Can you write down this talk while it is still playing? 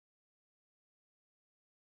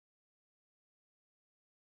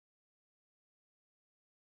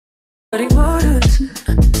Hey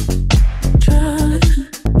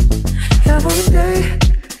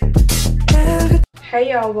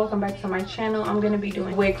y'all, welcome back to my channel. I'm gonna be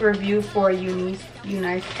doing a wig review for Unice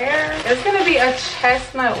hair. It's gonna be a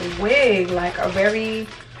chestnut wig, like a very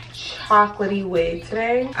chocolatey wig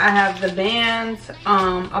today. I have the bands,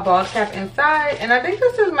 a ball cap inside, and I think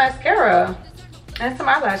this is mascara and some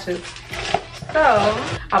eyelashes. So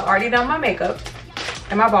I've already done my makeup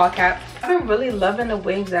and my ball cap. I've been really loving the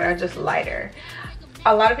wigs that are just lighter.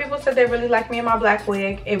 A lot of people said they really like me in my black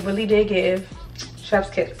wig. It really did give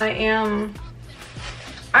chef's kiss. I am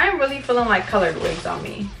really feeling like colored wigs on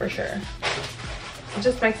me for sure. It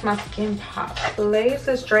just makes my skin pop. The lace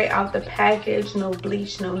is straight out the package, no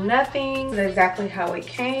bleach, no nothing. It's exactly how it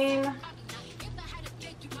came.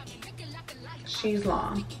 She's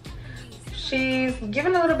long. She's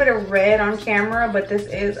giving a little bit of red on camera, but this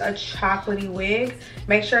is a chocolatey wig.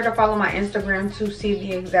 Make sure to follow my Instagram to see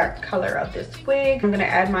the exact color of this wig. I'm gonna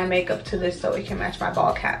add my makeup to this so it can match my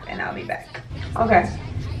ball cap, and I'll be back. Okay,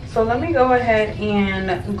 so let me go ahead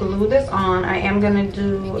and glue this on. I am gonna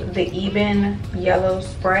do the even yellow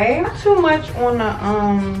spray. Not too much on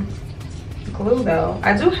the glue though.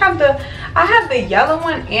 I have the yellow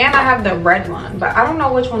one and I have the red one, but I don't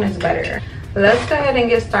know which one is better. Let's go ahead and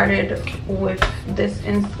get started with this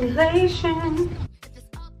installation.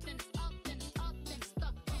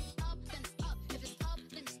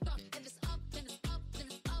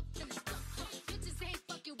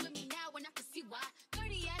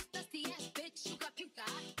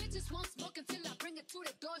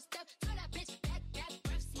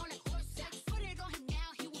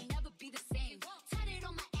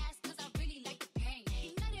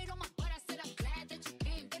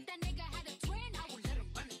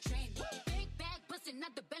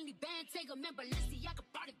 Remember, let's see, I could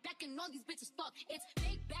brought it back and all these bitches fuck. It's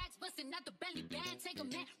big bags busting out the belly band. Take a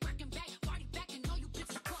man, working back, party back, and all you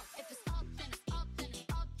bitches fuck. If it's up, then it's up, then it's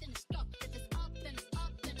up, then it's stuck. If it's up, then it's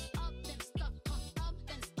up, then it's up, then it's stuck. Up,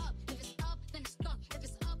 then it's up. If it's up, then it's stuck. If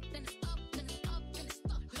it's up, then it's up, then it's up, then it's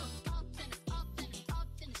stuck. Up, then it's up, then it's up,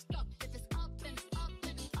 then it's stuck. If it's up, then it's up, then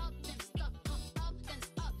it's up, then it's stuck. Up, then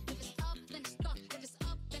it's up. If it's up, then it's stuck. If it's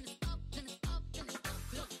up, then it's up, then it's up, then it's stuck.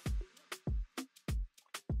 Look.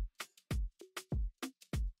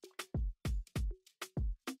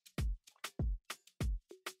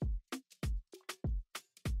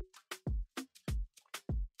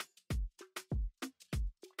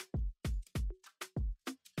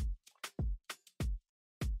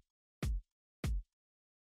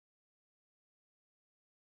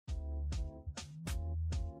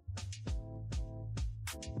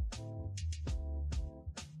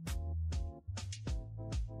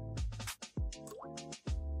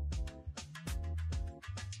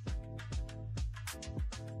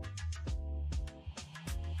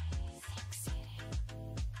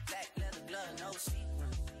 No sequin,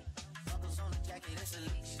 buckles on the jacket, it's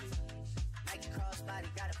elite shit. Nike crossbody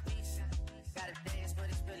got a piece in. Gotta dance, but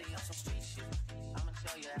it's really on some street shit. I'ma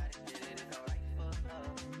show you how to get it. It go right foot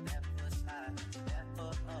up, left foot slide, left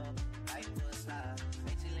foot up, right foot slide.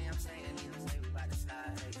 Basically, I'm saying either way we bout to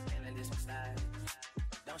slide. Hey, can't let this one slide.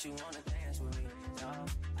 Don't you wanna dance with me? No,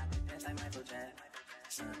 I can dance like Michael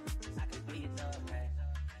Jackson. I can be your thug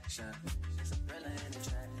action. It's a thriller in the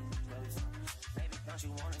track. Baby, don't you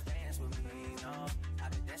wanna dance with me? No, I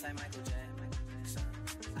could dance like Michael Jackson.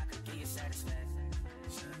 I could give you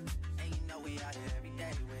satisfaction. And you know we out here every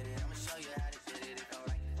day with it. I'ma show you how to get it. It go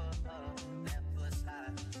right foot up, left foot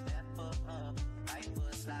slide, left foot up, right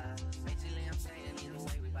foot slide. Basically, I'm saying either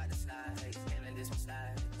way we bout to slide. Hey, can't let this one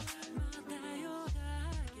slide.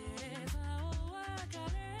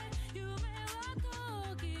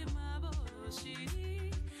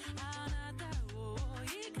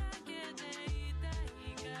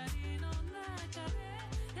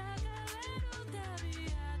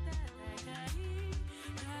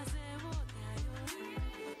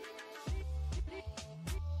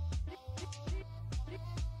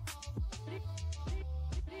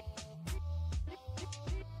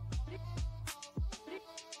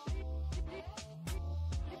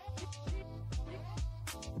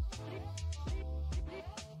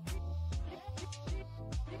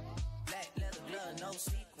 No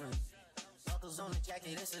sequin, buckles on the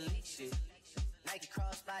jacket, it's elite shit. Nike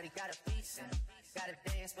crossbody got a piece in. Gotta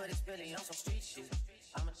dance, but it's really on some street shit.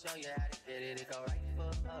 I'ma show you how to get it. It go right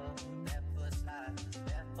foot up, left foot slide,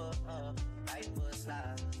 left foot up, right foot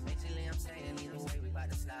slide. Basically, I'm saying either way we bout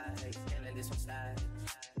to slide. Hey, can't let this one slide.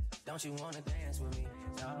 Don't you wanna dance with me?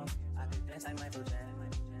 No, I can dance like Michael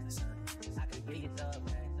Jackson. I can give you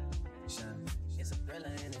thug action. It's a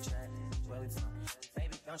thriller in the track. Where we from?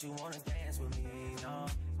 Baby, don't you wanna dance with me? No,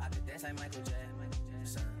 I could dance like Michael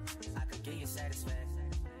Jackson. I could give you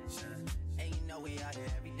satisfaction. And you know we out here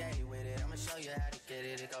every day with it. I'ma show you how to get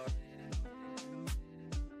it. It go.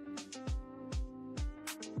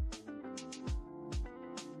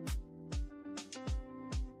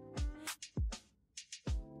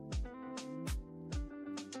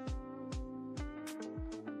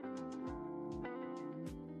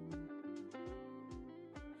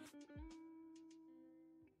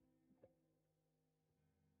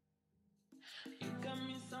 You got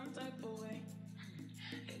me some type of way.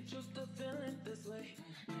 Ain't used to feeling this way.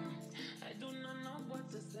 I do not